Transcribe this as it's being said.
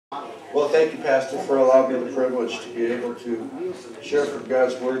Well, thank you, Pastor, for allowing me the privilege to be able to share from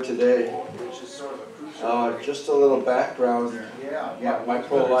God's Word today. Just a little background. My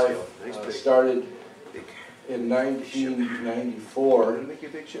pro-life started in 1994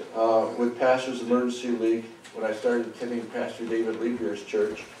 with Pastors Emergency League when I started attending Pastor David Leavier's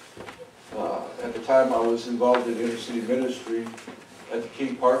church. At the time, I was involved in inner city ministry at the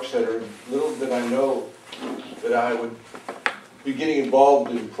King Park Center. Little did I know that I would be getting involved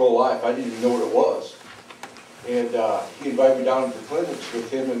in pro-life. I didn't even know what it was. And he invited me down to the clinics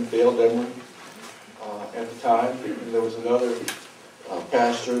with him and Dale Demery at the time. And there was another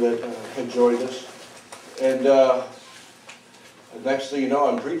pastor that had joined us. And the next thing you know,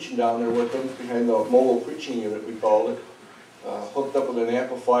 I'm preaching down there with them behind the mobile preaching unit, we called it. Hooked up with an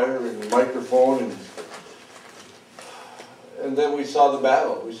amplifier and a microphone. And then we saw the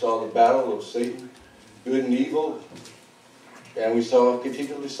battle. We saw the battle of Satan, good and evil. And we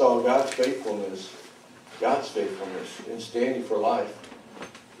continually saw God's faithfulness in standing for life.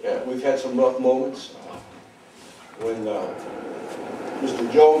 Yeah, we've had some rough moments. When Mr.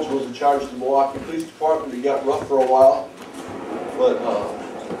 Jones was in charge of the Milwaukee Police Department, it got rough for a while. But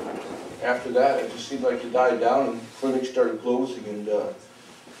after that, it just seemed like it died down and clinics started closing, and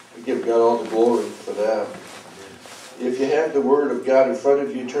we give God all the glory for that. If you have the Word of God in front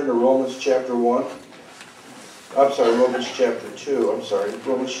of you, turn to Romans chapter 1. Romans chapter 2.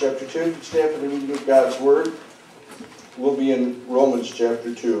 Romans chapter 2. Stand for the reading of God's Word. We'll be in Romans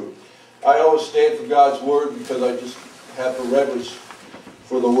chapter 2. I always stand for God's Word because I just have a reverence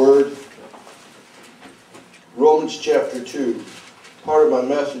for the Word. Romans chapter 2. Part of my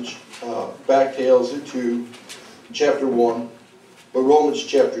message backtails into chapter 1, but Romans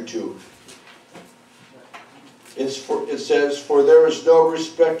chapter 2. It says, "For there is no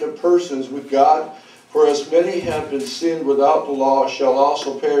respect of persons with God, for as many have been sinned without the law shall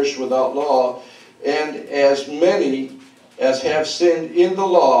also perish without law, and as many as have sinned in the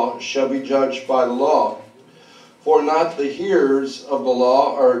law shall be judged by the law. For not the hearers of the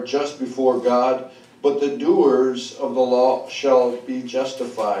law are just before God, but the doers of the law shall be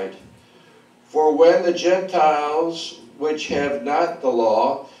justified. For when the Gentiles which have not the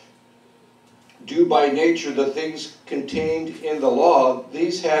law do by nature the things contained in the law,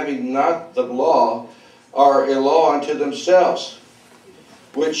 these having not the law are a law unto themselves,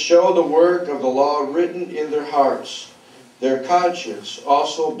 which show the work of the law written in their hearts, their conscience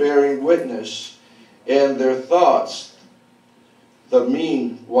also bearing witness, and their thoughts the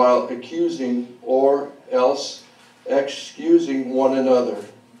mean, while accusing or else excusing one another."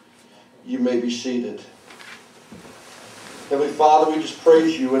 You may be seated. Heavenly Father, we just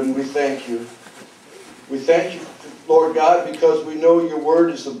praise you and we thank you. We thank you, Lord God, because we know your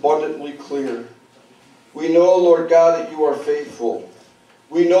word is abundantly clear. We know, Lord God, that you are faithful.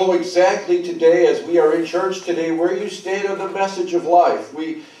 We know exactly today, as we are in church today, where you stand on the message of life.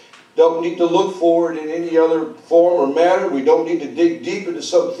 We don't need to look forward in any other form or manner. We don't need to dig deep into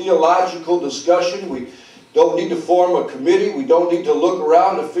some theological discussion. We don't need to form a committee. We don't need to look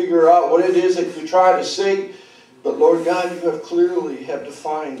around to figure out what it is that you're trying to say. But Lord God, you have clearly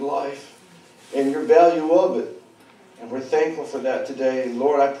defined life and your value of it. And we're thankful for that today. And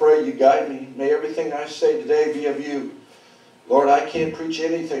Lord, I pray you guide me. May everything I say today be of you. Lord, I can't preach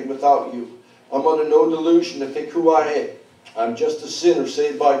anything without you. I'm under no delusion to think who I am. I'm just a sinner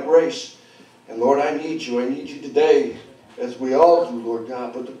saved by grace. And Lord, I need you. I need you today, as we all do, Lord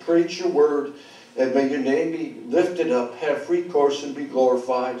God. But to preach your word, and may your name be lifted up, have free course, and be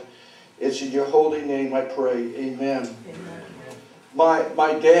glorified. It's in your holy name I pray. Amen. Amen.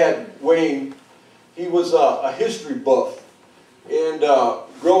 My dad, Wayne, he was a history buff. And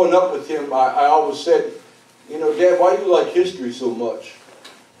growing up with him, I always said, you know, Dad, why do you like history so much?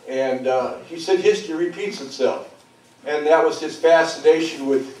 And he said history repeats itself. And that was his fascination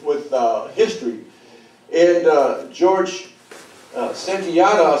with history. And George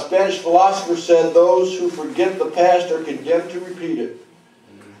Santayana, a Spanish philosopher, said those who forget the past are condemned to repeat it.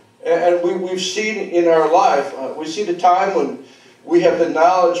 And we've seen in our life, we see the time when we have the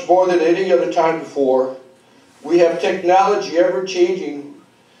knowledge more than any other time before. We have technology ever changing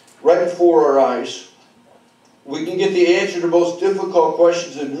right before our eyes. We can get the answer to most difficult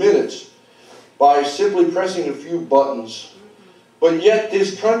questions in minutes by simply pressing a few buttons. But yet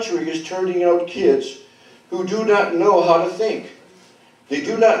this country is turning out kids who do not know how to think. They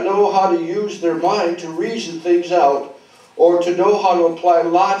do not know how to use their mind to reason things out or to know how to apply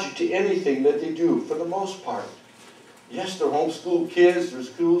logic to anything that they do, for the most part. Yes, they're homeschooled kids, there's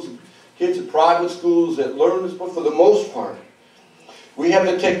kids in private schools that learn this, but for the most part. We have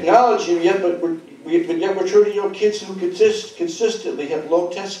the technology, yet, but but yet we're turning kids who consistently have low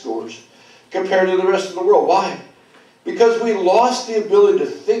test scores compared to the rest of the world. Why? Because we lost the ability to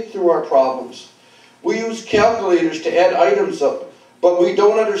think through our problems. We use calculators to add items up, but we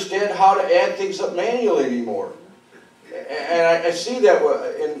don't understand how to add things up manually anymore. And I see that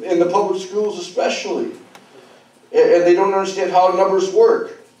in the public schools especially. And they don't understand how numbers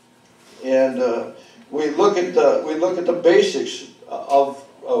work. And we look at the basics of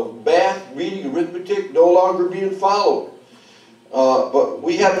math, reading, arithmetic no longer being followed. But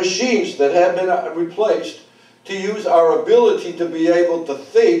we have machines that have been replaced to use our ability to be able to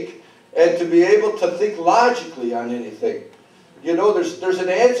think and to be able to think logically on anything. You know, there's an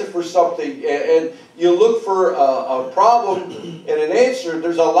answer for something, and you look for a problem and an answer.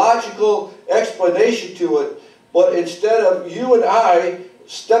 There's a logical explanation to it, but instead of you and I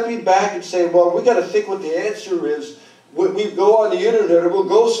stepping back and saying, well, we got to think what the answer is, we go on the internet or we'll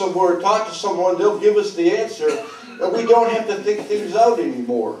go somewhere and talk to someone, they'll give us the answer, and we don't have to think things out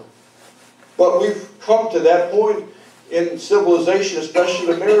anymore. But we've come to that point in civilization, especially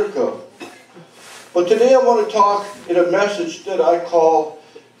in America. But today I want to talk in a message that I call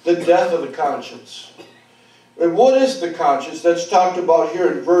the death of the conscience. And what is the conscience that's talked about here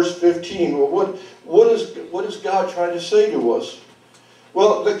in verse 15? Well, what is God trying to say to us?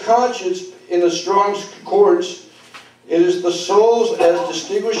 Well, the conscience in the Strong's Concordance, it is the soul's as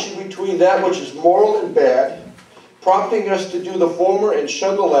distinguishing between that which is moral and bad, prompting us to do the former and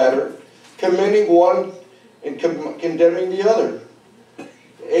shun the latter, commending one and condemning the other.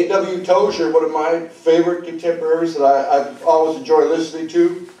 A.W. Tozer, one of my favorite contemporaries that I've always enjoyed listening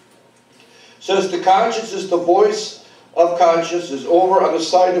to, says the conscience is the voice of conscience is over on the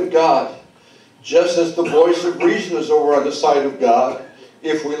side of God, just as the voice of reason is over on the side of God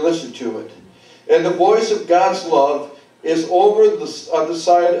if we listen to it. And the voice of God's love is over on the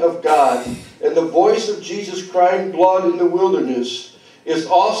side of God, and the voice of Jesus crying blood in the wilderness is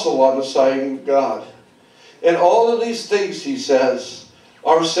also on the side of God. And all of these things, he says,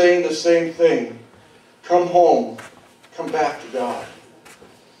 are saying the same thing. Come home. Come back to God.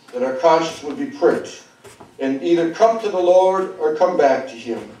 That our conscience would be pricked. And either come to the Lord or come back to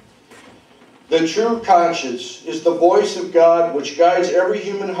Him. The true conscience is the voice of God which guides every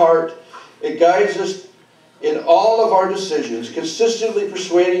human heart. It guides us in all of our decisions, consistently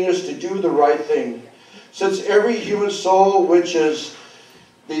persuading us to do the right thing. Since every human soul, which is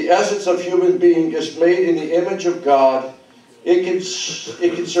the essence of human being, is made in the image of God, it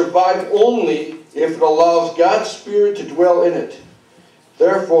can survive only if it allows God's Spirit to dwell in it.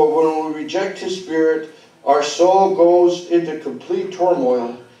 Therefore, when we reject His Spirit, our soul goes into complete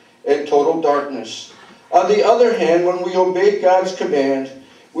turmoil and total darkness. On the other hand, when we obey God's command,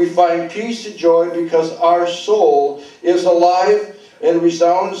 we find peace and joy because our soul is alive and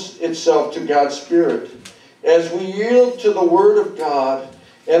resounds itself to God's Spirit. As we yield to the Word of God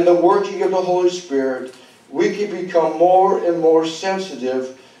and the working of the Holy Spirit, we can become more and more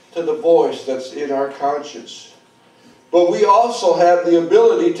sensitive to the voice that's in our conscience. But we also have the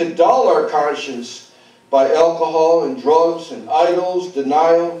ability to dull our conscience by alcohol and drugs and idols,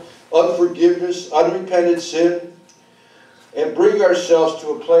 denial, unforgiveness, unrepented sin, and bring ourselves to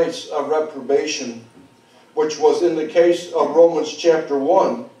a place of reprobation, which was in the case of Romans chapter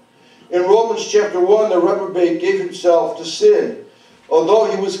 1. In Romans chapter 1, the reprobate gave himself to sin,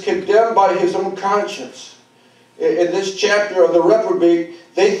 although he was condemned by his own conscience. In this chapter of the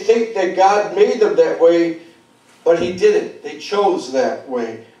reprobate, they think that God made them that way, but He didn't. They chose that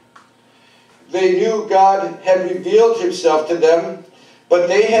way. They knew God had revealed Himself to them, but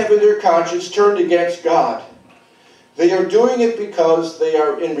they have in their conscience turned against God. They are doing it because they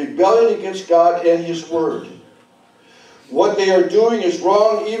are in rebellion against God and His Word. What they are doing is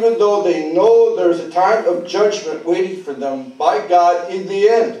wrong, even though they know there's a time of judgment waiting for them by God in the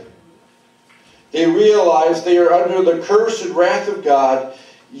end. They realize they are under the curse and wrath of God,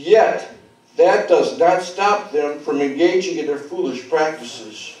 yet that does not stop them from engaging in their foolish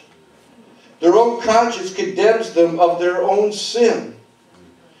practices. Their own conscience condemns them of their own sin.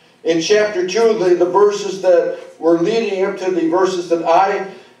 In chapter 2, the verses that were leading up to the verses that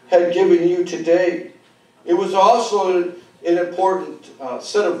I had given you today, it was also an important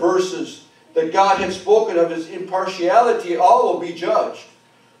set of verses that God had spoken of His impartiality. All will be judged,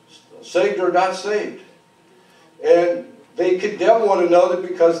 saved or not saved. And they condemn one another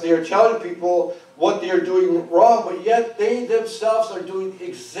because they are telling people what they are doing wrong, but yet they themselves are doing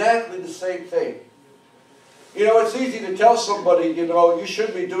exactly the same thing. You know, it's easy to tell somebody, you know, you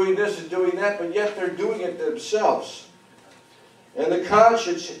shouldn't be doing this and doing that, but yet they're doing it themselves. And the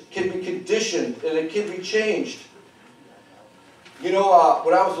conscience can be conditioned and it can be changed. You know,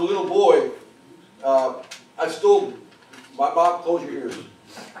 when I was a little boy, I stole, my mom, close your ears.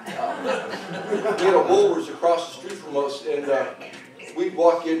 We had a Woolworths across the street from us, and we'd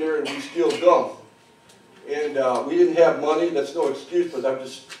walk in there and we'd steal gum. And we didn't have money. That's no excuse, but I'm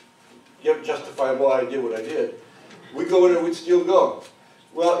just justifying why I did what I did. We'd go in there and we'd steal gum.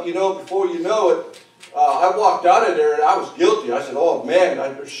 Well, you know, before you know it, I walked out of there and I was guilty. I said, oh man,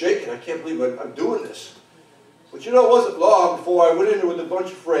 I'm shaking. I can't believe I'm doing this. But you know, it wasn't long before I went in there with a bunch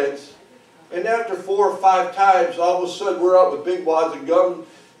of friends. And after 4 or 5 times, all of a sudden we're out with big wads of gum.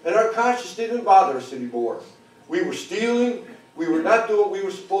 And our conscience didn't bother us anymore. We were stealing. We were not doing what we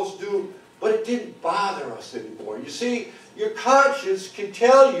were supposed to do. But it didn't bother us anymore. You see, your conscience can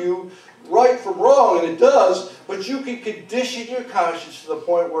tell you right from wrong, and it does, but you can condition your conscience to the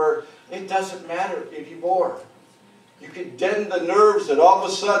point where it doesn't matter anymore. You can deaden the nerves, and all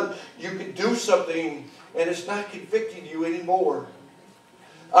of a sudden you can do something, and it's not convicting you anymore.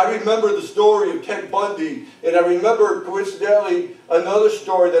 I remember the story of Ted Bundy, and I remember, coincidentally, another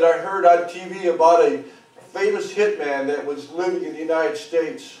story that I heard on TV about a famous hitman that was living in the United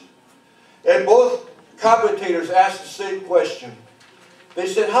States. And both commentators asked the same question. They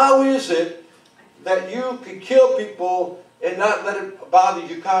said, how is it that you can kill people and not let it bother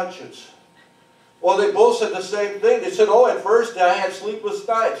your conscience? Well, they both said the same thing. They said, oh, at first I had sleepless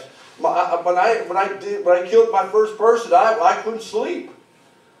nights. When I killed my first person, I couldn't sleep.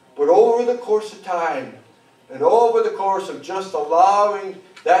 But over the course of time, and over the course of just allowing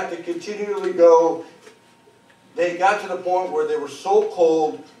that to continually go, they got to the point where they were so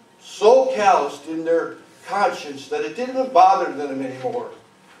cold, so calloused in their conscience that it didn't even bother them anymore.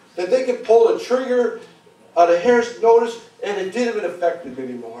 That they could pull a trigger on a hair's notice and it didn't even affect them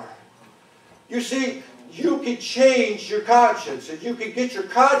anymore. You see, you can change your conscience, and you can get your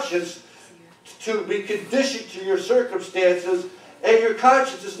conscience to be conditioned to your circumstances, and your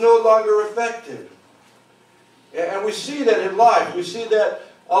conscience is no longer affected. And we see that in life. We see that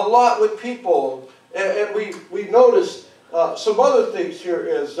a lot with people. And we notice some other things here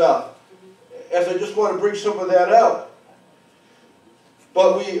as I just want to bring some of that out.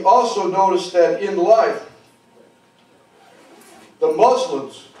 But we also notice that in life, the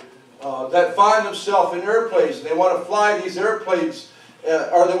Muslims that find themselves in airplanes, and they want to fly these airplanes,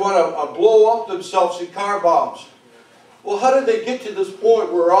 or they want to blow up themselves in car bombs. Well, how did they get to this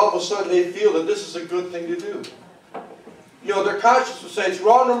point where all of a sudden they feel that this is a good thing to do? You know, their conscience will say, it's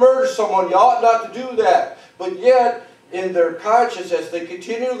wrong to murder someone, you ought not to do that. But yet, in their conscience, as they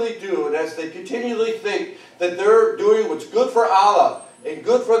continually do, and as they continually think that they're doing what's good for Allah and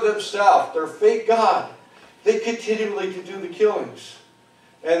good for themselves, their fake God, they continually do the killings.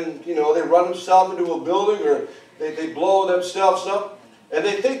 And, you know, they run themselves into a building, or they blow themselves up, and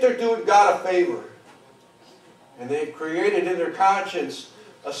they think they're doing God a favor. And they've created in their conscience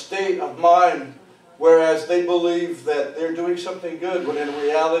a state of mind whereas they believe that they're doing something good, when in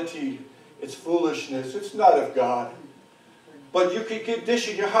reality it's foolishness. It's not of God. But you can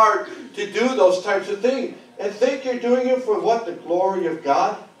condition your heart to do those types of things and think you're doing it for what? The glory of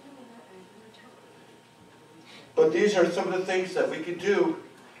God? But these are some of the things that we can do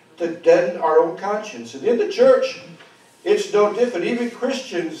to deaden our own conscience. And in the church, it's no different. Even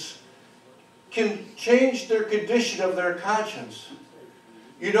Christians can change their condition of their conscience.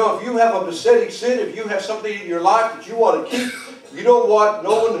 You know, if you have a besetting sin, if you have something in your life that you want to keep, you don't want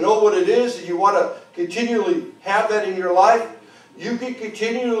no one to know what it is, and you want to continually have that in your life, you can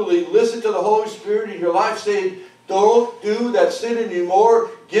continually listen to the Holy Spirit in your life saying, don't do that sin anymore,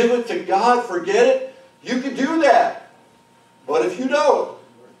 give it to God, forget it. You can do that. But if you don't,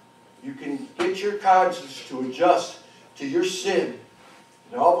 you can get your conscience to adjust to your sin.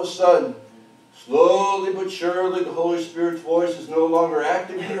 And all of a sudden, slowly but surely, the Holy Spirit's voice is no longer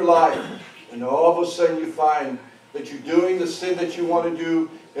active in your life. And all of a sudden you find that you're doing the sin that you want to do,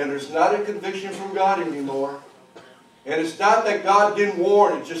 and there's not a conviction from God anymore. And it's not that God didn't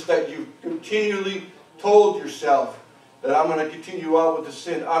warn, it's just that you continually told yourself that I'm going to continue on with the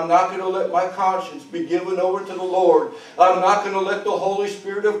sin. I'm not going to let my conscience be given over to the Lord. I'm not going to let the Holy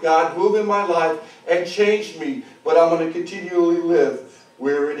Spirit of God move in my life and change me, but I'm going to continually live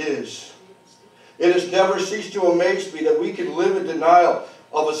where it is. It has never ceased to amaze me that we can live in denial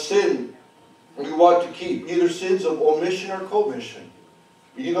of a sin we want to keep, either sins of omission or commission.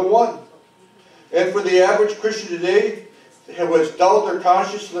 Either one. And for the average Christian today, who has dulled their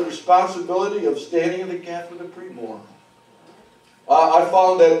conscience to the responsibility of standing in the gap for the preborn. I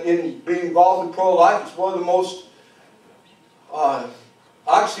found that in being involved in pro-life, it's one of the most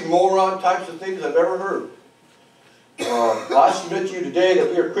oxymoron types of things I've ever heard. I submit to you today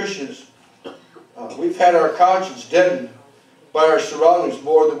that we are Christians. We've had our conscience deadened by our surroundings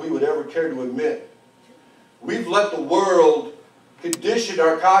more than we would ever care to admit. We've let the world condition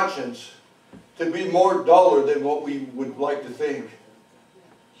our conscience to be more duller than what we would like to think.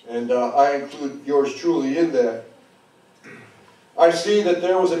 And I include yours truly in that. I see that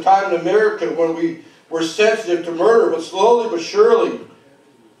there was a time in America when we were sensitive to murder, but slowly but surely,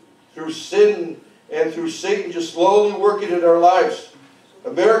 through sin and through Satan just slowly working in our lives,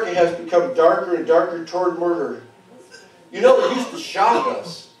 America has become darker and darker toward murder. You know, it used to shock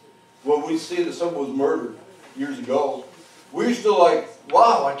us when we see that someone was murdered years ago. We used to like,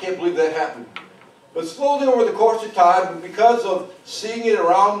 wow, I can't believe that happened. But slowly over the course of time, because of seeing it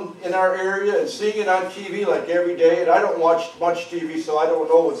around in our area and seeing it on TV like every day, and I don't watch much TV, so I don't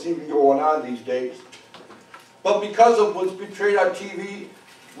know what's even going on these days. But because of what's portrayed on TV,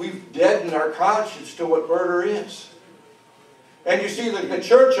 we've deadened our conscience to what murder is. And you see that the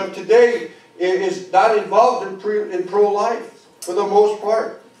church of today is not involved in pro-life for the most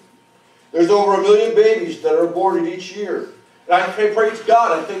part. There's over 1 million babies that are aborted each year. And I praise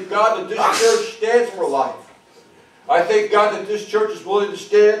God. I thank God that this church stands for life. I thank God that this church is willing to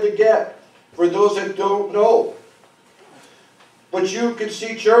stand the gap for those that don't know. But you can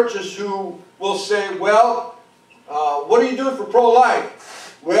see churches who will say, well, what are you doing for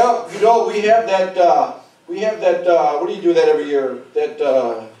pro-life? Well, you know, we have that, what do you do that every year?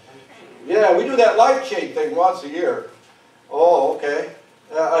 Yeah, we do that life chain thing once a year. Oh, okay.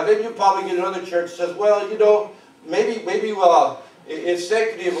 Then you probably get another church that says, well, you know, maybe in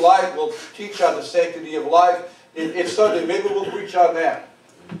Sanctity of Life, we'll teach on the Sanctity of Life. It's Sunday, maybe we'll preach on that.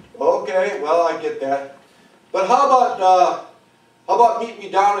 Okay, well, I get that. But how about meet me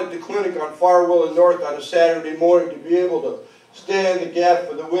down at the clinic on Farwell and North on a Saturday morning to be able to stand the gap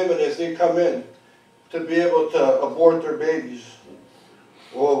for the women as they come in to be able to abort their babies?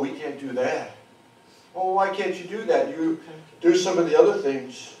 Oh, we can't do that. Oh, why can't you do that? You do some of the other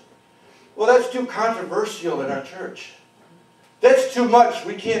things. Well, that's too controversial in our church. That's too much.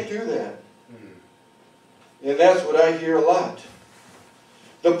 We can't do that. And that's what I hear a lot.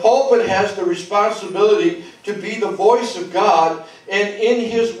 The pulpit has the responsibility to be the voice of God, and in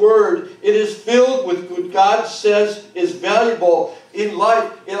His Word, it is filled with what God says is valuable in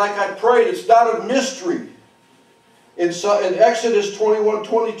life. And like I prayed, it's not a mystery. In Exodus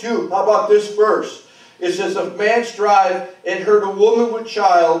 21:22, how about this verse? It says, if man strive and hurt a woman with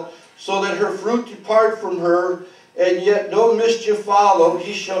child, so that her fruit depart from her, and yet no mischief follow,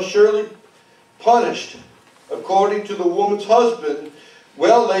 he shall surely punished, according to the woman's husband,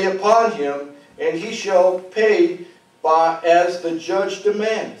 well lay upon him, and he shall pay as the judge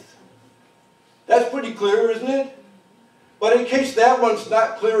demandeth. That's pretty clear, isn't it? But in case that one's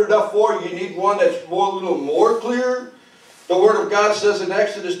not clear enough for you, you need one that's a little more clear. The Word of God says in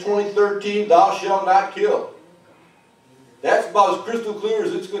Exodus 20:13, thou shalt not kill. That's about as crystal clear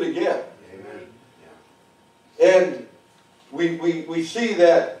as it's going to get. Amen. Yeah. And we see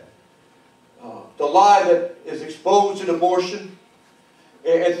that the lie that is exposed in abortion,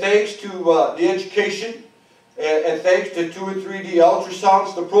 and thanks to the education, and thanks to 2 and 3D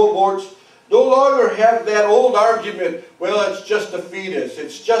ultrasounds, the pro-aborts no longer have that old argument, well, it's just a fetus,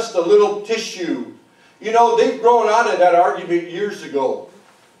 it's just a little tissue. You know, they've grown out of that argument years ago.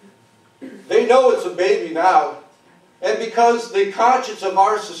 They know it's a baby now. And because the conscience of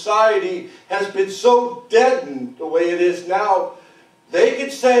our society has been so deadened the way it is now, they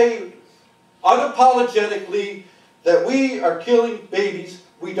can say unapologetically that we are killing babies,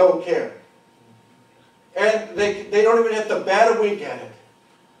 we don't care. And they don't even have to bat a wink at it.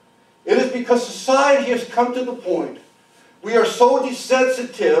 It is because society has come to the point, we are so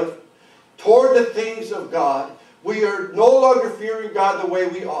desensitive toward the things of God. We are no longer fearing God the way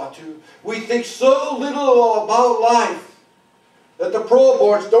we ought to. We think so little about life that the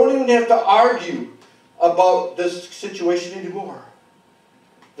pro-aborts don't even have to argue about this situation anymore.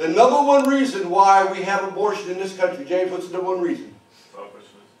 The number one reason why we have abortion in this country, James, what's the number one reason?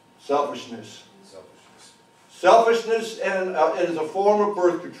 Selfishness. Selfishness, and it is a form of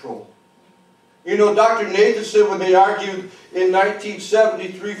birth control. You know, Dr. Nathanson, when they argued in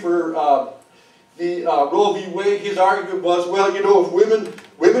 1973 for the Roe v. Wade, his argument was, well, you know, if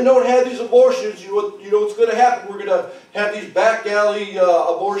women don't have these abortions, you know what's going to happen? We're going to have these back alley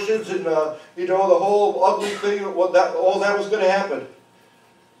abortions, and you know, the whole ugly thing. All that was going to happen.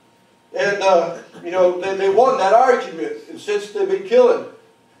 And you know, they won that argument, and since they've been killing.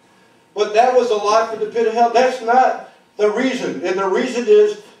 But that was a lie for the pit of hell. That's not the reason, and the reason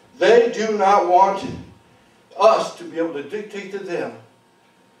is they do not want us to be able to dictate to them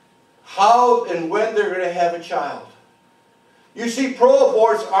how and when they're going to have a child. You see,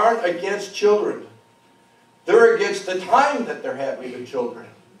 pro-aborts aren't against children. They're against the time that they're having the children.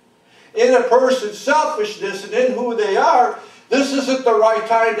 in a person's selfishness and in who they are, this isn't the right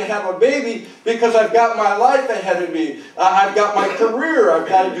time to have a baby because I've got my life ahead of me. I've got my career. I've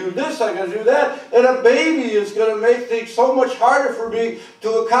got to do this. I've got to do that. And a baby is going to make things so much harder for me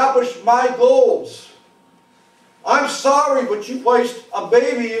to accomplish my goals. I'm sorry, but you placed a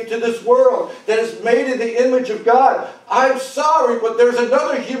baby into this world that is made in the image of God. I'm sorry, but there's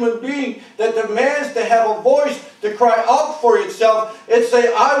another human being that demands to have a voice to cry out for itself and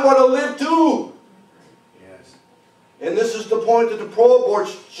say, I want to live too. Yes. And this is the point that the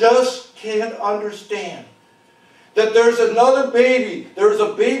pro-aborts just can't understand. That there's another baby, there's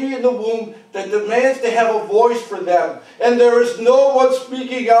a baby in the womb that demands to have a voice for them. And there is no one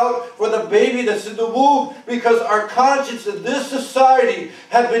speaking out for the baby that's in the womb because our conscience in this society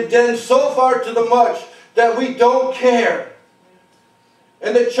have been done so far to the much that we don't care.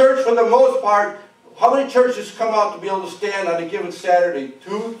 And the church, for the most part, how many churches come out to be able to stand on a given Saturday?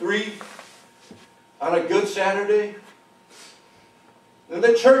 2, 3 on a good Saturday? And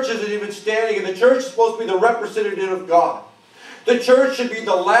the church isn't even standing, and the church is supposed to be the representative of God. The church should be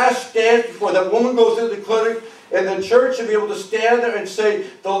the last stand before that woman goes into the clinic, and the church should be able to stand there and say,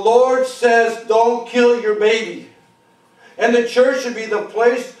 the Lord says, don't kill your baby. And the church should be the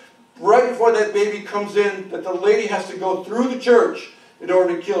place right before that baby comes in that the lady has to go through the church in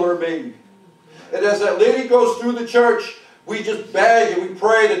order to kill her baby. And as that lady goes through the church, we just beg and we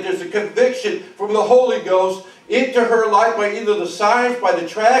pray that there's a conviction from the Holy Ghost into her life by either the signs, by the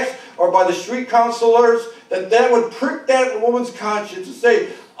tracts, or by the street counselors, that would prick that woman's conscience and say,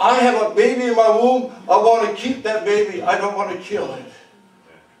 I have a baby in my womb, I want to keep that baby, I don't want to kill it.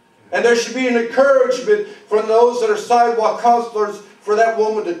 And there should be an encouragement from those that are sidewalk counselors for that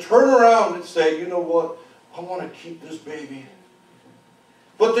woman to turn around and say, you know what, I want to keep this baby.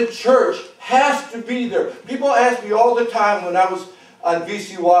 But the church has to be there. People ask me all the time when I was on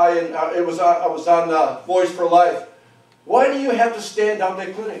VCY and I was on Voice for Life, why do you have to stand out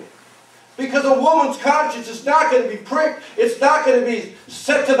that clinic? Because a woman's conscience is not going to be pricked. It's not going to be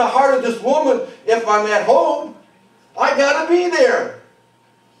set to the heart of this woman if I'm at home. I got to be there.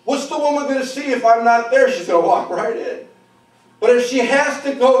 What's the woman going to see if I'm not there? She's going to walk right in. But if she has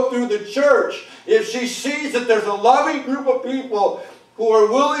to go through the church, if she sees that there's a loving group of people who are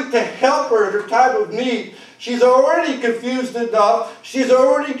willing to help her in her time of need, she's already confused enough. She's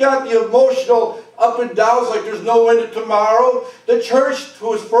already got the emotional up and downs like there's no end of tomorrow. The church,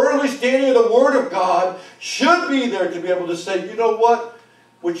 who is firmly standing in the Word of God, should be there to be able to say, you know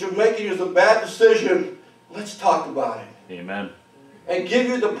what you're making is a bad decision. Let's talk about it. Amen. And give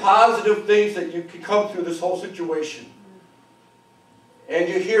you the positive things that you can come through this whole situation. And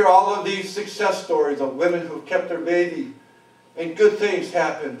you hear all of these success stories of women who kept their baby and good things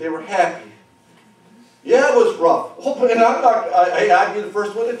happened. They were happy. Yeah, it was rough. And I'd be the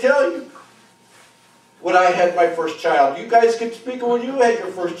first one to tell you. When I had my first child. You guys can speak of when you had your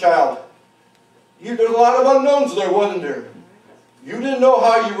first child. There's a lot of unknowns there, wasn't there? You didn't know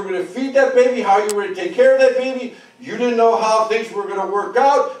how you were going to feed that baby, how you were going to take care of that baby. You didn't know how things were going to work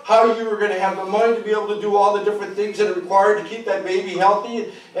out, how you were going to have the money to be able to do all the different things that are required to keep that baby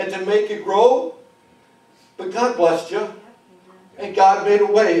healthy and to make it grow. But God blessed you. And God made a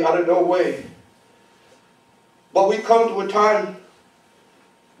way out of no way. But we come to a time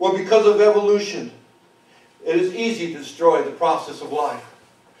where because of evolution, it is easy to destroy the process of life.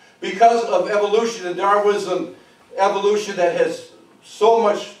 Because of evolution and Darwinism, evolution that has so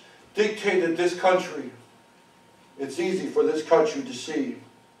much dictated this country, it's easy for this country to see.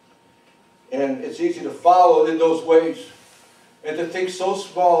 And it's easy to follow in those ways and to think so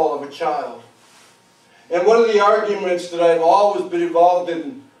small of a child. And one of the arguments that I've always been involved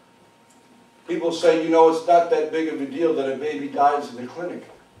in, people say, you know, it's not that big of a deal that a baby dies in the clinic.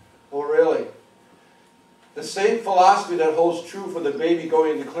 Oh, really? The same philosophy that holds true for the baby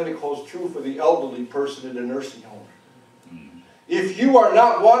going in the clinic holds true for the elderly person in a nursing home. If you are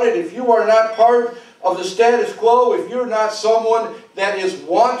not wanted, if you are not part of the status quo, if you're not someone that is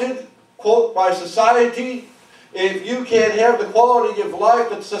wanted, quote, by society, if you can't have the quality of life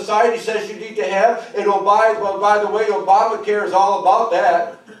that society says you need to have, and by the way, Obamacare is all about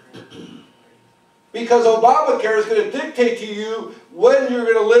that. Because Obamacare is going to dictate to you when you're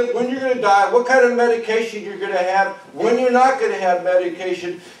going to live, when you're going to die, what kind of medication you're going to have, when you're not going to have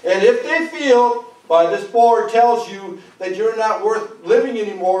medication. And if they feel, by this board tells you, that you're not worth living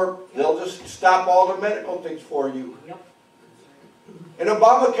anymore, they'll just stop all the medical things for you. And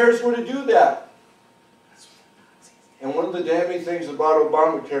Obamacare is going to do that. And one of the damning things about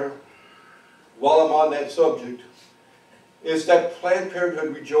Obamacare, while I'm on that subject, is that Planned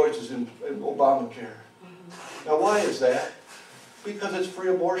Parenthood rejoices in Obamacare. Now why is that? Because it's free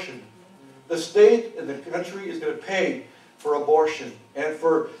abortion. the state and the country is going to pay for abortion and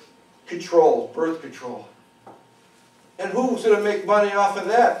for control, birth control. And who's going to make money off of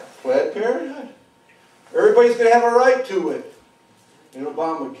that? Planned Parenthood. Everybody's going to have a right to it in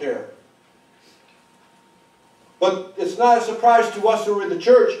Obamacare. But it's not a surprise to us who are in the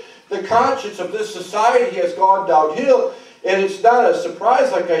church. The conscience of this society has gone downhill, and it's not a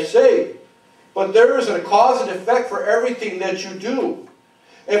surprise, like I say. But there is a cause and effect for everything that you do.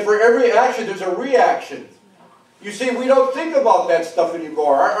 And for every action, there's a reaction. You see, we don't think about that stuff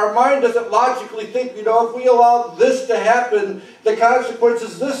anymore. Our mind doesn't logically think, you know, if we allow this to happen, the consequence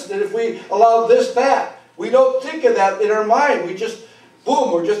is this, and if we allow this, that. We don't think of that in our mind. We just,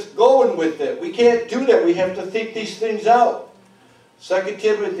 boom, we're just going with it. We can't do that. We have to think these things out. 2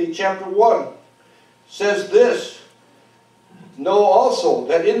 Timothy chapter 1 says this, know also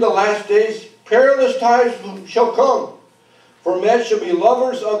that in the last days perilous times shall come. For men shall be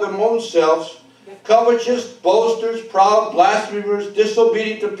lovers of their own selves, covetous, boasters, proud, blasphemers,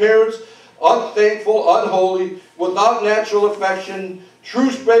 disobedient to parents, unthankful, unholy, without natural affection,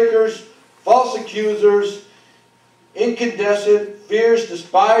 truce breakers, false accusers, incandescent, fierce,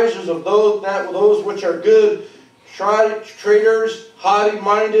 despisers of those which are good, traitors,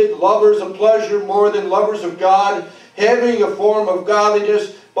 haughty-minded, lovers of pleasure more than lovers of God, having a form of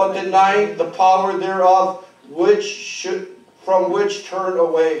godliness, but denying the power thereof, from which turn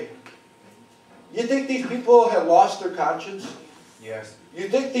away. You think these people have lost their conscience? Yes. You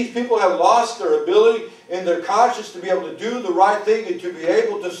think these people have lost their ability and their conscience to be able to do the right thing and to be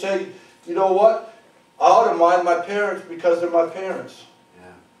able to say, you know what? I ought to mind my parents because they're my parents. Yeah.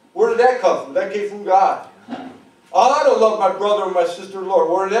 Where did that come from? That came from God. I ought to love my brother and my sister,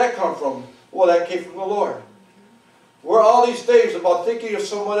 Lord. Where did that come from? Well, that came from the Lord. Where are all these things about thinking of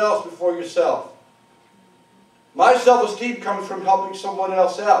someone else before yourself? My self-esteem comes from helping someone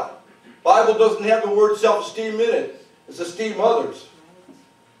else out. The Bible doesn't have the word self-esteem in it. It's esteem others.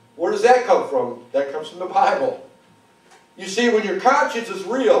 Where does that come from? That comes from the Bible. You see, when your conscience is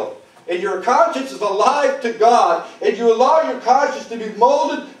real, and your conscience is alive to God, and you allow your conscience to be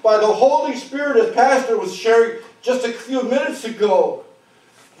molded by the Holy Spirit, as Pastor was sharing just a few minutes ago,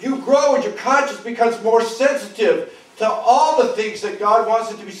 you grow and your conscience becomes more sensitive to all the things that God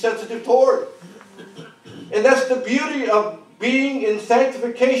wants it to be sensitive toward. And that's the beauty of being in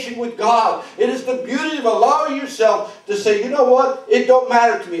sanctification with God. It is the beauty of allowing yourself to say, you know what? It don't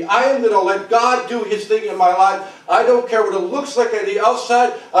matter to me. I am going to let God do His thing in my life. I don't care what it looks like on the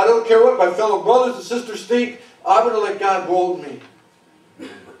outside. I don't care what my fellow brothers and sisters think. I'm going to let God mold me.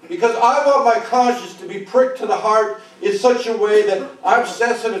 Because I want my conscience to be pricked to the heart in such a way that I'm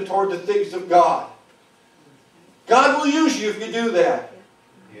sensitive toward the things of God. God will use you if you do that.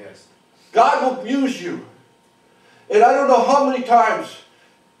 Yes. God will use you. And I don't know how many times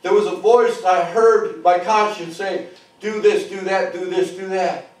there was a voice I heard my conscience saying, do this, do that, do this, do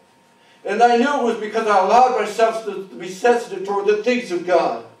that. And I knew it was because I allowed myself to be sensitive toward the things of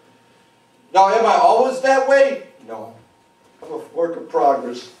God. Now, am I always that way? No. I'm a work in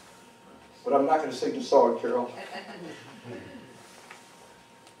progress. But I'm not going to sing the song, Carol.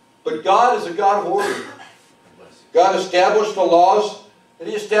 But God is a God of order. God established the laws, and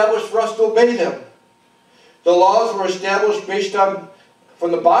He established for us to obey them. The laws were established based on, from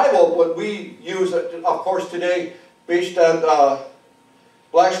the Bible, but we use, of course, today, based on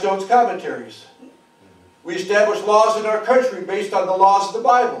Blackstone's commentaries. We establish laws in our country based on the laws of the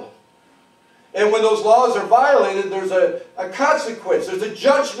Bible. And when those laws are violated, there's a consequence. There's a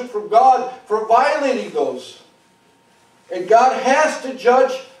judgment from God for violating those. And God has to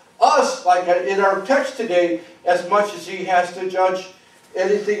judge us, like in our text today, as much as He has to judge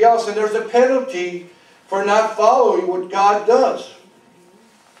anything else. And there's a penalty for not following what God does.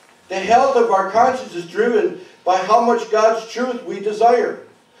 The health of our conscience is driven by how much God's truth we desire.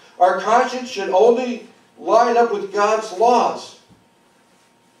 Our conscience should only line up with God's laws.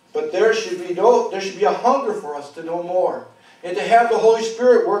 But there should be a hunger for us to know more, and to have the Holy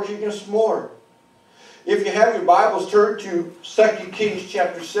Spirit working us more. If you have your Bibles, turn to 2 Kings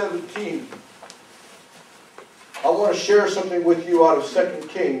chapter 17. I want to share something with you out of 2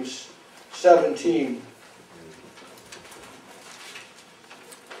 Kings 17.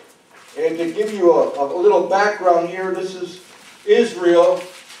 And to give you a little background here, this is Israel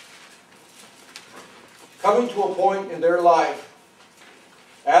coming to a point in their life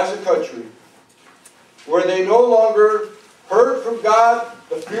as a country where they no longer heard from God,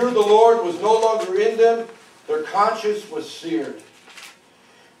 the fear of the Lord was no longer in them, their conscience was seared.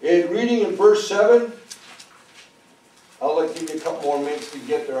 In reading in verse 7, I'll give you a couple more minutes to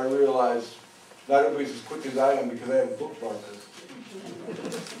get there. I realize not everybody's as quick as I am because I have a bookmarker.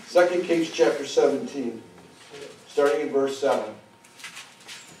 2 Kings chapter 17, starting in verse 7.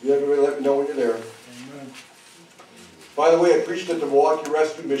 You have to let me know when you're there. Amen. By the way, I preached at the Milwaukee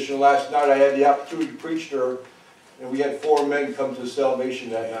Rescue Mission last night. I had the opportunity to preach there, and we had 4 men come to salvation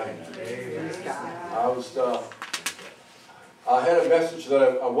that night. I had a message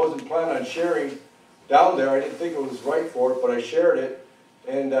that I wasn't planning on sharing down there. I didn't think it was right for it, but I shared it,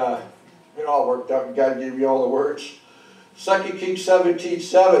 and it all worked out. God gave me all the words. 2 Kings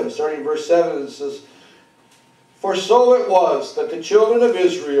 17:7, starting in verse 7, it says, "For so it was that the children of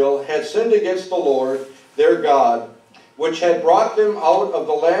Israel had sinned against the Lord their God, which had brought them out of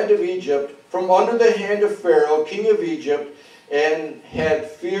the land of Egypt from under the hand of Pharaoh, king of Egypt, and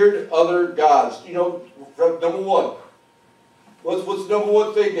had feared other gods." You know, number one. What's the number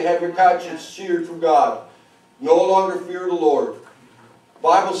one thing to have your conscience seared from God? No longer fear the Lord. The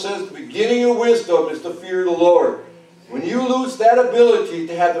Bible says the beginning of wisdom is to fear the Lord. When you lose that ability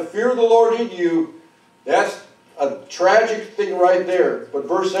to have the fear of the Lord in you, that's a tragic thing right there. But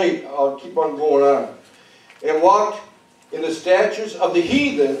verse 8, I'll keep on going on. "And walked in the statutes of the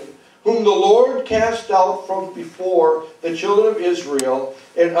heathen, whom the Lord cast out from before the children of Israel,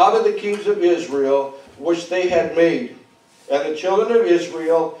 and out of the kings of Israel, which they had made. And the children of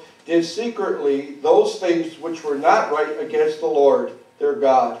Israel did secretly those things which were not right against the Lord their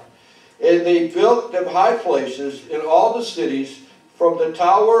God. And they built them high places in all the cities, from the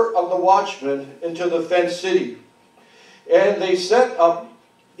tower of the watchman into the fenced city. And they set up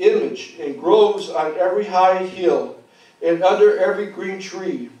image in groves on every high hill, and under every green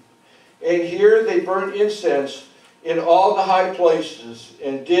tree. And here they burned incense in all the high places,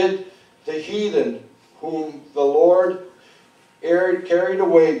 and did the heathen whom the Lord carried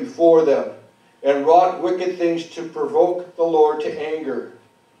away before them, and wrought wicked things to provoke the Lord to anger.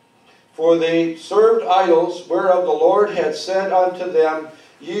 For they served idols, whereof the Lord had said unto them,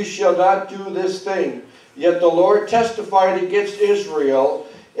 Ye shall not do this thing. Yet the Lord testified against Israel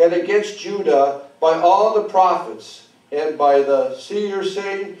and against Judah by all the prophets and by the seers,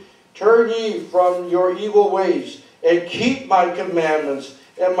 saying, Turn ye from your evil ways, and keep my commandments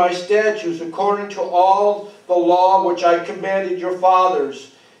and my statutes, according to all the law which I commanded your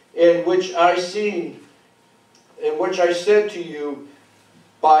fathers, and which I said to you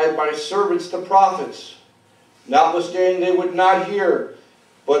by my servants the prophets. Notwithstanding they would not hear,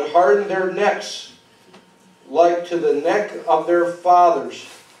 but hardened their necks, like to the neck of their fathers,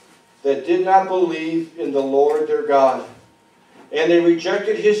 that did not believe in the Lord their God. And they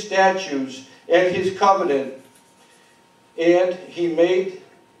rejected his statutes and his covenant, and he made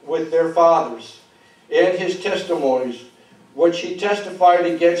with their fathers, and his testimonies, which he testified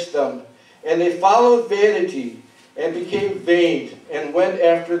against them. And they followed vanity, and became vain, and went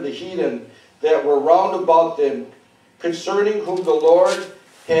after the heathen that were round about them, concerning whom the Lord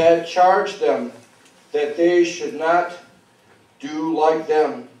had charged them, that they should not do like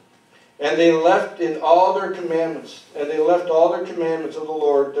them. And they left all their commandments of the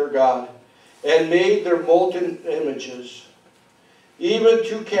Lord their God, and made their molten images, even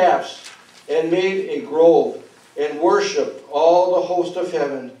 2 calves, and made a grove, and worshipped all the host of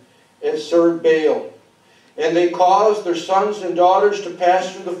heaven, and served Baal. And they caused their sons and daughters to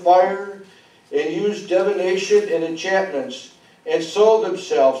pass through the fire, and used divination and enchantments, and sold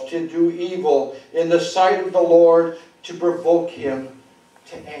themselves to do evil in the sight of the Lord, to provoke him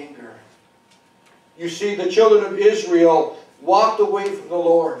to anger. You see, the children of Israel walked away from the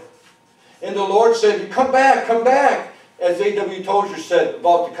Lord. And the Lord said, come back, as A.W. Tozer said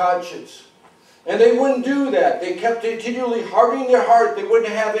about the conscience. And they wouldn't do that. They kept continually hardening their heart. They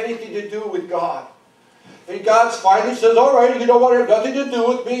wouldn't have anything to do with God. And God finally says, all right, you don't want to have nothing to do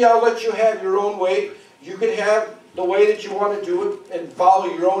with me. I'll let you have your own way. You can have the way that you want to do it and follow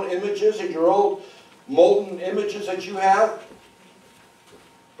your own images and your old molten images that you have.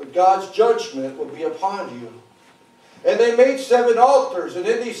 But God's judgment will be upon you. And they made 7 altars. And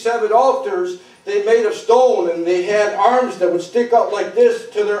in these 7 altars, they made of stone. And they had arms that would stick out like this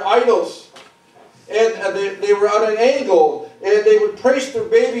to their idols. And they were on an angle. And they would place their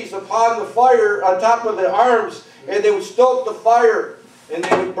babies upon the fire on top of the arms. And they would stoke the fire. And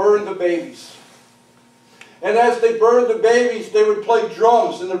they would burn the babies. And as they burned the babies, they would play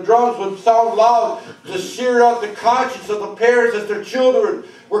drums. And the drums would sound loud to sear out the conscience of the parents as their children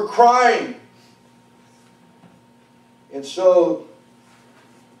were crying. And so,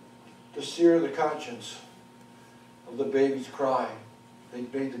 to sear the conscience of the baby's cry, they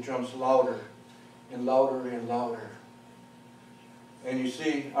made the drums louder and louder and louder. And you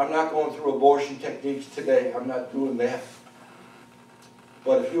see, I'm not going through abortion techniques today. I'm not doing that.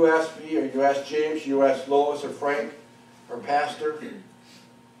 But if you ask me, or you ask James, you ask Lois or Frank, our pastor,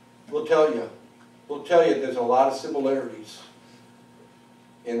 we'll tell you there's a lot of similarities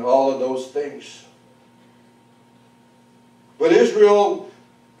in all of those things. But Israel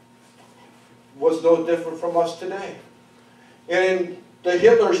was no different from us today. And in the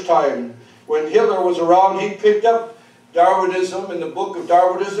Hitler's time, when Hitler was around, he picked up Darwinism in the book of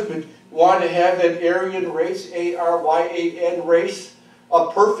Darwinism and wanted to have that Aryan race, A-R-Y-A-N race,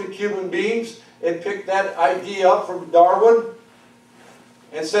 of perfect human beings, and picked that idea up from Darwin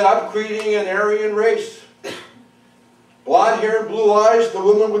and said, I'm creating an Aryan race. Blonde hair and blue eyes, the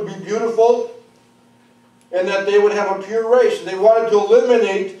women would be beautiful, and that they would have a pure race. And they wanted to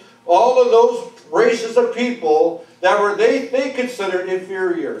eliminate all of those races of people that were they considered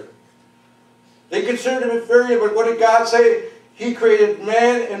inferior. They considered them inferior, but what did God say? He created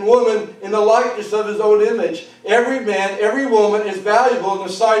man and woman in the likeness of His own image. Every man, every woman is valuable in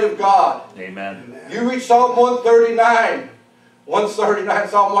the sight of God. Amen. You read Psalm 139.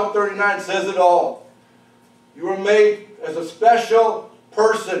 Psalm 139 says it all. You were made as a special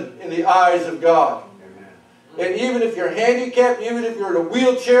person in the eyes of God. And even if you're handicapped, even if you're in a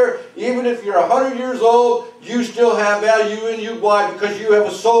wheelchair, even if you're 100 years old, you still have value in you. Why? Because you have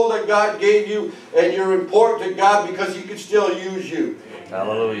a soul that God gave you, and you're important to God because He can still use you.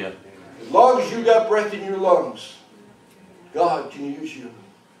 Hallelujah. As long as you got breath in your lungs, God can use you.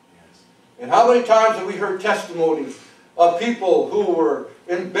 And how many times have we heard testimonies of people who were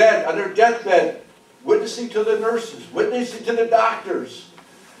in bed, on their deathbed, witnessing to the nurses, witnessing to the doctors,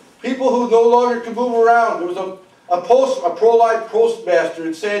 people who no longer could move around. There was a pro-life postmaster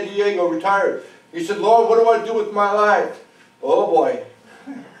in San Diego, retired. He said, Lord, what do I do with my life? Oh boy.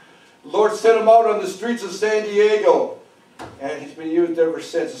 The Lord sent him out on the streets of San Diego, and he's been used ever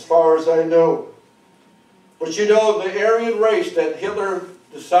since, as far as I know. But you know, the Aryan race that Hitler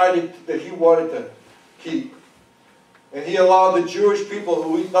decided that he wanted to keep, and he allowed the Jewish people,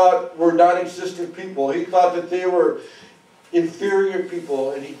 who he thought were non-existent people, he thought that they were inferior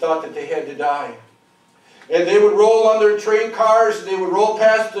people, and he thought that they had to die. And they would roll on their train cars, and they would roll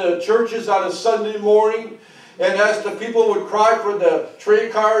past the churches on a Sunday morning, and as the people would cry for the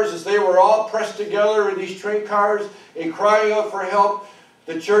train cars, as they were all pressed together in these train cars and crying out for help,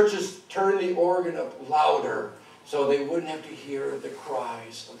 the churches turned the organ up louder so they wouldn't have to hear the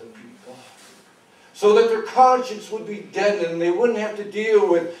cries of the people, so that their conscience would be deadened and they wouldn't have to deal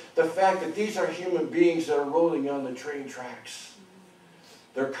with the fact that these are human beings that are rolling on the train tracks.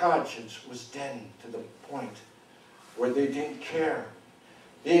 Their conscience was deadened to the point where they didn't care.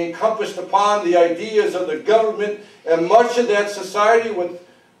 They encompassed upon the ideas of the government and much of that society, with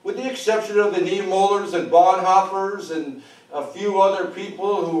the exception of the Niemöllers and Bonhoeffers and a few other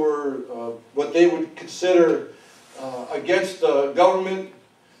people who were what they would consider against the government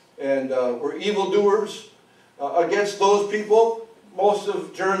and were evildoers. Against those people, most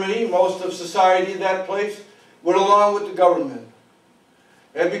of Germany, most of society in that place went along with the government.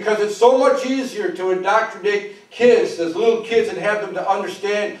 And because it's so much easier to indoctrinate kids as little kids and have them to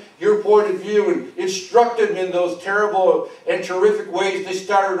understand your point of view and instruct them in those terrible and terrific ways, they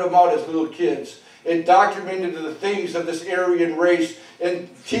started them out as little kids, indoctrinated into the things of this Aryan race and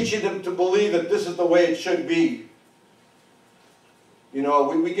teaching them to believe that this is the way it should be. You know,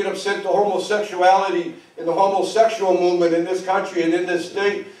 we get upset at the homosexuality and the homosexual movement in this country and in this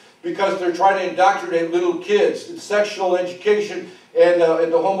state because they're trying to indoctrinate little kids in sexual education and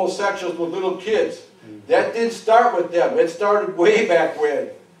the homosexuals with little kids. That didn't start with them. It started way back when.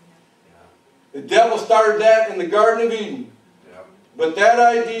 The devil started that in the Garden of Eden. But that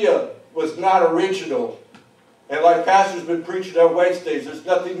idea was not original. And like Pastor's been preaching on Wednesdays, there's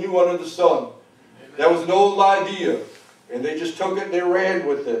nothing new under the sun. That was an old idea. And they just took it and they ran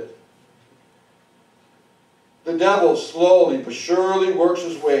with it. The devil slowly but surely works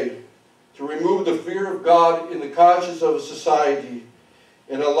his way to remove the fear of God in the conscience of a society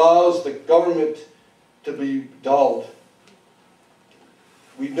and allows the government to be dulled.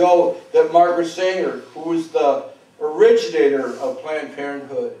 We know that Margaret Sanger, who was the originator of Planned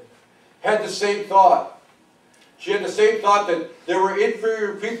Parenthood, had the same thought. She had the same thought that there were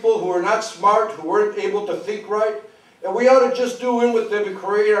inferior people who were not smart, who weren't able to think right, and we ought to just do in with them and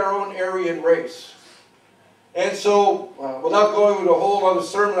create our own Aryan race. And so, without going into a whole other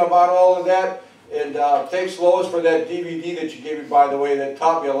sermon about all of that, and thanks Lois for that DVD that you gave me, by the way, that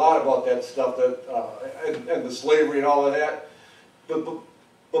taught me a lot about that stuff, and the slavery and all of that.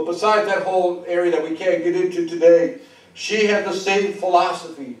 But besides that whole area that we can't get into today, she had the same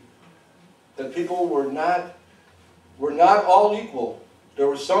philosophy, that people were not all equal. There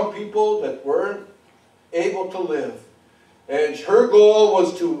were some people that weren't able to live. And her goal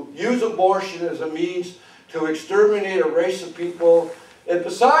was to use abortion as a means to exterminate a race of people. And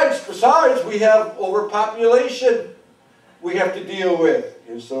besides, we have overpopulation we have to deal with.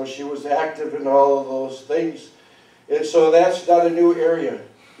 And so she was active in all of those things. And so that's not a new area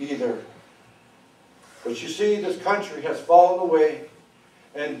either. But you see, this country has fallen away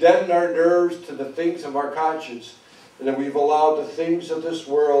and deadened our nerves to the things of our conscience. And that we've allowed the things of this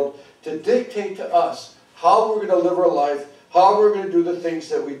world to dictate to us how we're going to live our life, how we're going to do the things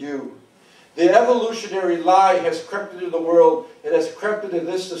that we do. The evolutionary lie has crept into the world. It has crept into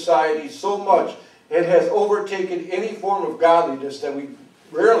this society so much. It has overtaken any form of godliness that we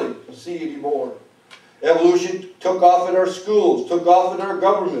rarely see anymore. Evolution took off in our schools, took off in our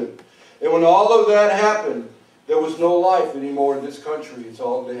government. And when all of that happened, there was no life anymore in this country. It's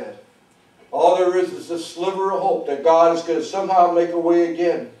all dead. All there is this sliver of hope that God is going to somehow make a way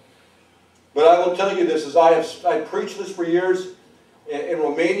again. But I will tell you this, as I preached this for years in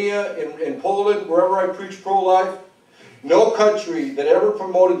Romania, in Poland, wherever I preached pro-life, no country that ever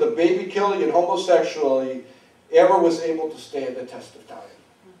promoted the baby killing and homosexuality ever was able to stand the test of time.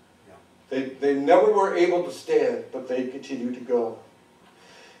 They never were able to stand, but they continue to go.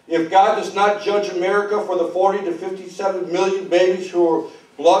 If God does not judge America for the 40 to 57 million babies whose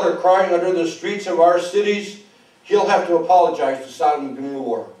blood are crying under the streets of our cities, He'll have to apologize to Sodom and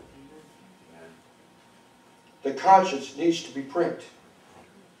Gomorrah. The conscience needs to be pricked.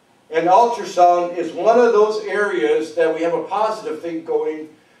 And ultrasound is one of those areas that we have a positive thing going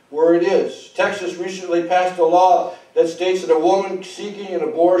where it is. Texas recently passed a law that states that a woman seeking an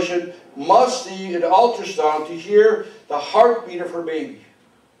abortion must see an ultrasound to hear the heartbeat of her baby.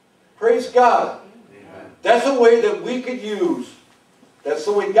 Praise God. Amen. That's a way that we could use. That's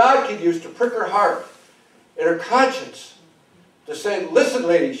the way God could use to prick her heart and her conscience. To say, listen,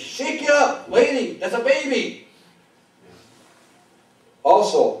 lady, shake you up. Lady, that's a baby.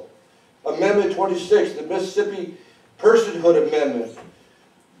 Also, Amendment 26, the Mississippi Personhood Amendment,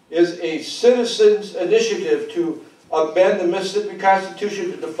 is a citizens' initiative to amend the Mississippi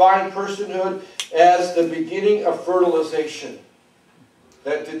Constitution to define personhood as the beginning of fertilization.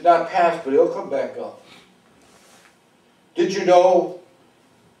 That did not pass, but it'll come back up. Did you know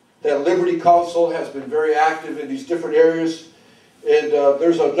that Liberty Counsel has been very active in these different areas? And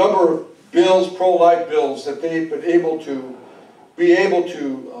there's a number of bills, pro-life bills, that they've been able to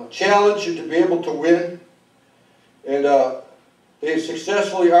challenge and to be able to win. And they've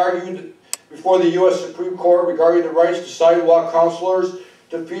successfully argued before the U.S. Supreme Court regarding the rights to sidewalk counselors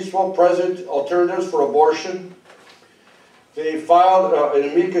to peaceful present alternatives for abortion. They filed an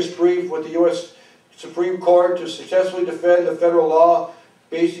amicus brief with the U.S. Supreme Court to successfully defend the federal law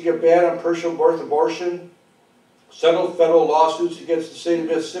basing a ban on personal-birth abortion. Settled federal lawsuits against the state of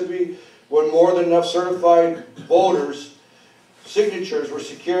Mississippi when more than enough certified voters' signatures were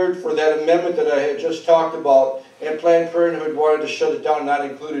secured for that amendment that I had just talked about, and Planned Parenthood wanted to shut it down, not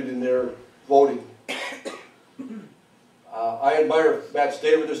included in their voting. I admire Matt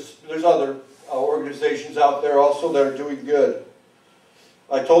Staver. There's other organizations out there also that are doing good.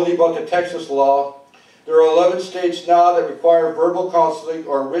 I told you about the Texas law. There are 11 states now that require verbal counseling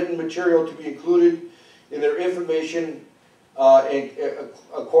or written material to be included in their information,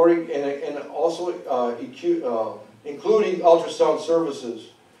 including ultrasound services.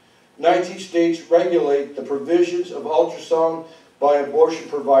 19 states regulate the provisions of ultrasound by abortion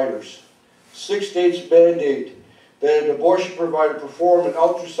providers. 6 states mandate that an abortion provider perform an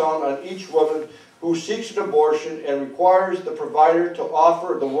ultrasound on each woman who seeks an abortion and requires the provider to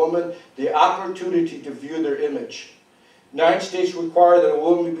offer the woman the opportunity to view their image. 9 states require that a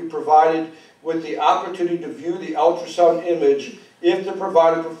woman be provided with the opportunity to view the ultrasound image if the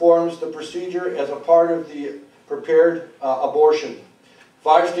provider performs the procedure as a part of the prepared abortion.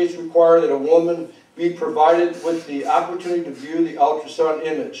 5 states require that a woman be provided with the opportunity to view the ultrasound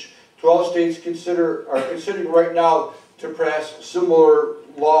image. 12 states are considering right now to pass similar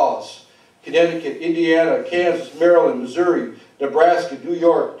laws. Connecticut, Indiana, Kansas, Maryland, Missouri, Nebraska, New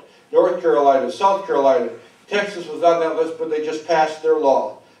York, North Carolina, South Carolina. Texas was on that list, but they just passed their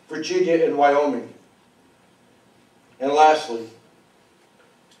law. Virginia and Wyoming. And lastly,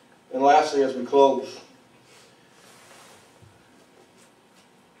 as we close,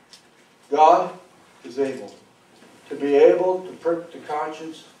 God is able to prick the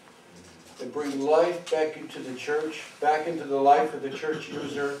conscience and bring life back into the church, back into the life of the church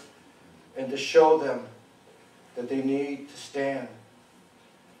user, and to show them that they need to stand.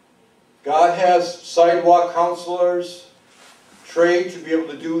 God has sidewalk counselors trained to be able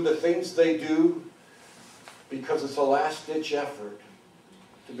to do the things they do because it's a last-ditch effort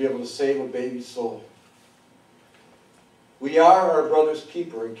to be able to save a baby's soul. We are our brother's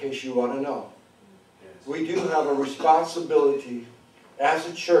keeper, in case you want to know. we do have a responsibility as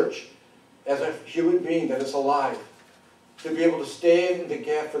a church, as a human being that is alive, to be able to stand in the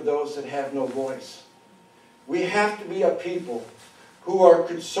gap for those that have no voice. We have to be a people who are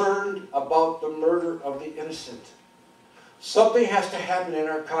concerned about the murder of the innocent. Something has to happen in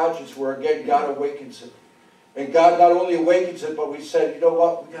our conscience where, again, God awakens it. And God not only awakens it, but we said, you know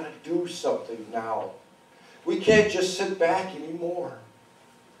what, we've got to do something now. We can't just sit back anymore.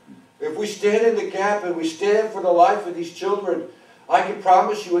 If we stand in the gap and we stand for the life of these children, I can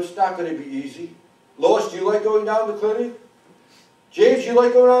promise you it's not going to be easy. Lois, do you like going down to the clinic? James, you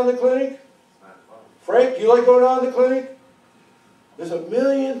like going down to the clinic? Frank, you like going down to the clinic? There's a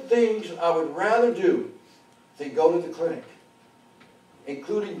million things I would rather do than go to the clinic,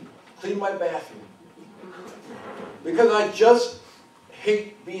 including clean my bathroom. Because I just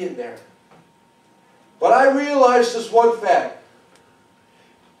hate being there. But I realized this one fact,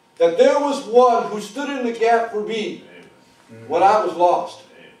 that there was one who stood in the gap for me when I was lost.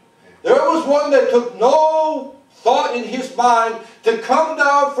 There was one that took no thought in his mind to come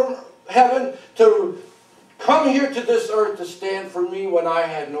down from heaven, to come here to this earth to stand for me when I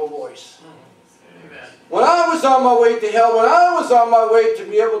had no voice. When I was on my way to hell, when I was on my way to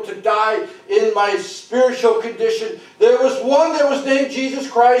be able to die in my spiritual condition, there was one that was named Jesus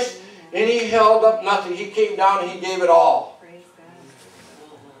Christ, and he held up nothing. He came down and he gave it all.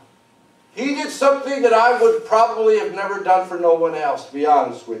 He did something that I would probably have never done for no one else, to be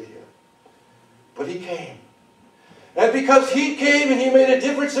honest with you. But he came. And because he came and he made a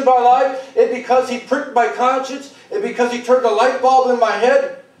difference in my life, and because he pricked my conscience, and because he turned a light bulb in my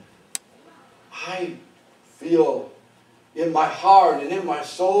head, I feel in my heart and in my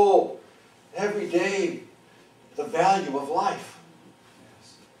soul every day the value of life.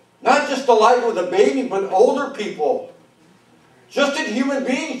 Not just the life of the baby, but older people. Just in human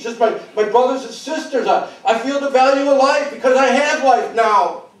beings, just my brothers and sisters. I feel the value of life because I have life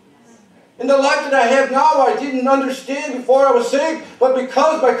now. And the life that I have now I didn't understand before I was saved, but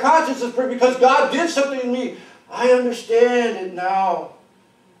because my conscience is free, because God did something in me, I understand it now.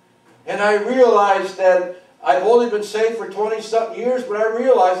 And I realize that I've only been saved for 20-something years, but I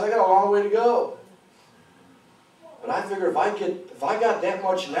realize I got a long way to go. But I figure if I got that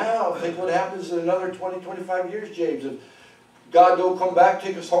much now, think what happens in another 20, 25 years, James, if God don't come back,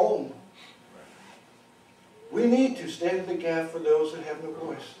 take us home. We need to stand in the gap for those that have no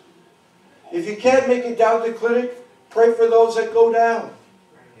voice. If you can't make it down to the clinic, pray for those that go down.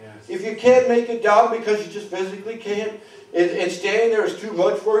 Yes. If you can't make it down because you just physically can't, and standing there is too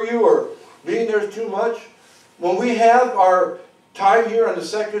much for you, or being there is too much, when we have our time here on the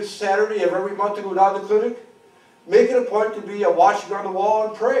second Saturday of every month to go down to the clinic, make it a point to be a watching on the wall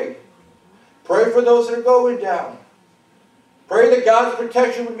and pray. Pray for those that are going down. Pray that God's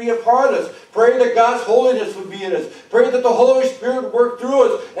protection would be upon us. Pray that God's holiness would be in us. Pray that the Holy Spirit would work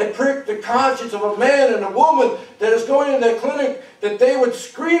through us and prick the conscience of a man and a woman that is going in that clinic, that they would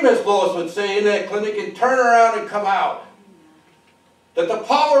scream, as Lois would say, in that clinic and turn around and come out. That the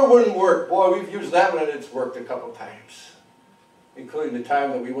power wouldn't work. Boy, we've used that one and it's worked a couple times. Including the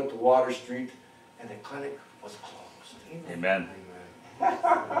time that we went to Water Street and the clinic was closed. Amen.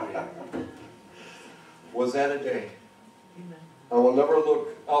 Was that a day?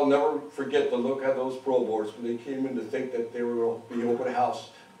 I'll never forget the look on those pro boards when they came in to think that they were going to be open house.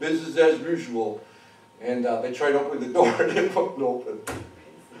 Business as usual. And they tried to open the door and it wouldn't open.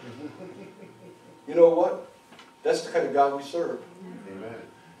 You know what? That's the kind of God we serve. Amen.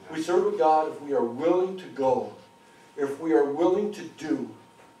 We serve a God if we are willing to go. If we are willing to do.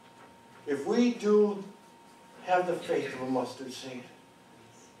 If we do have the faith of a mustard seed,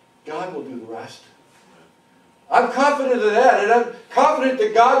 God will do the rest. I'm confident of that, and I'm confident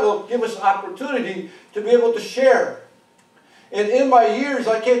that God will give us an opportunity to be able to share. And in my years,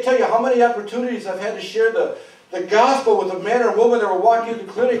 I can't tell you how many opportunities I've had to share the gospel with a man or woman that were walking in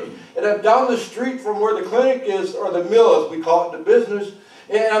the clinic. And I'm down the street from where the clinic is, or the mill as we call it in the business,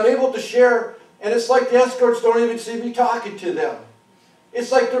 and I'm able to share, and it's like the escorts don't even see me talking to them.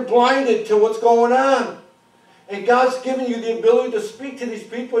 It's like they're blinded to what's going on. And God's given you the ability to speak to these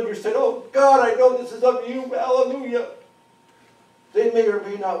people, and you're saying, oh, God, I know this is of you. Hallelujah. They may or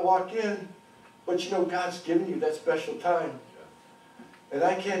may not walk in, but you know God's given you that special time. And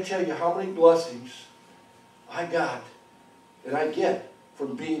I can't tell you how many blessings I got and I get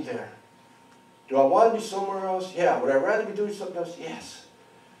from being there. Do I want to be somewhere else? Yeah. Would I rather be doing something else? Yes.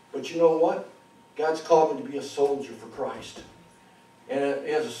 But you know what? God's called me to be a soldier for Christ. And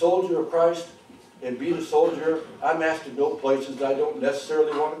as a soldier of Christ, and being a soldier, I'm asked to go places that I don't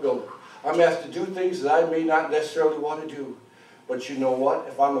necessarily want to go. I'm asked to do things that I may not necessarily want to do. But you know what?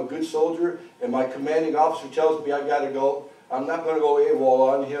 If I'm a good soldier and my commanding officer tells me I got to go, I'm not going to go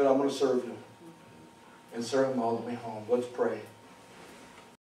AWOL on him. I'm going to serve him. And serve him all the way home. Let's pray.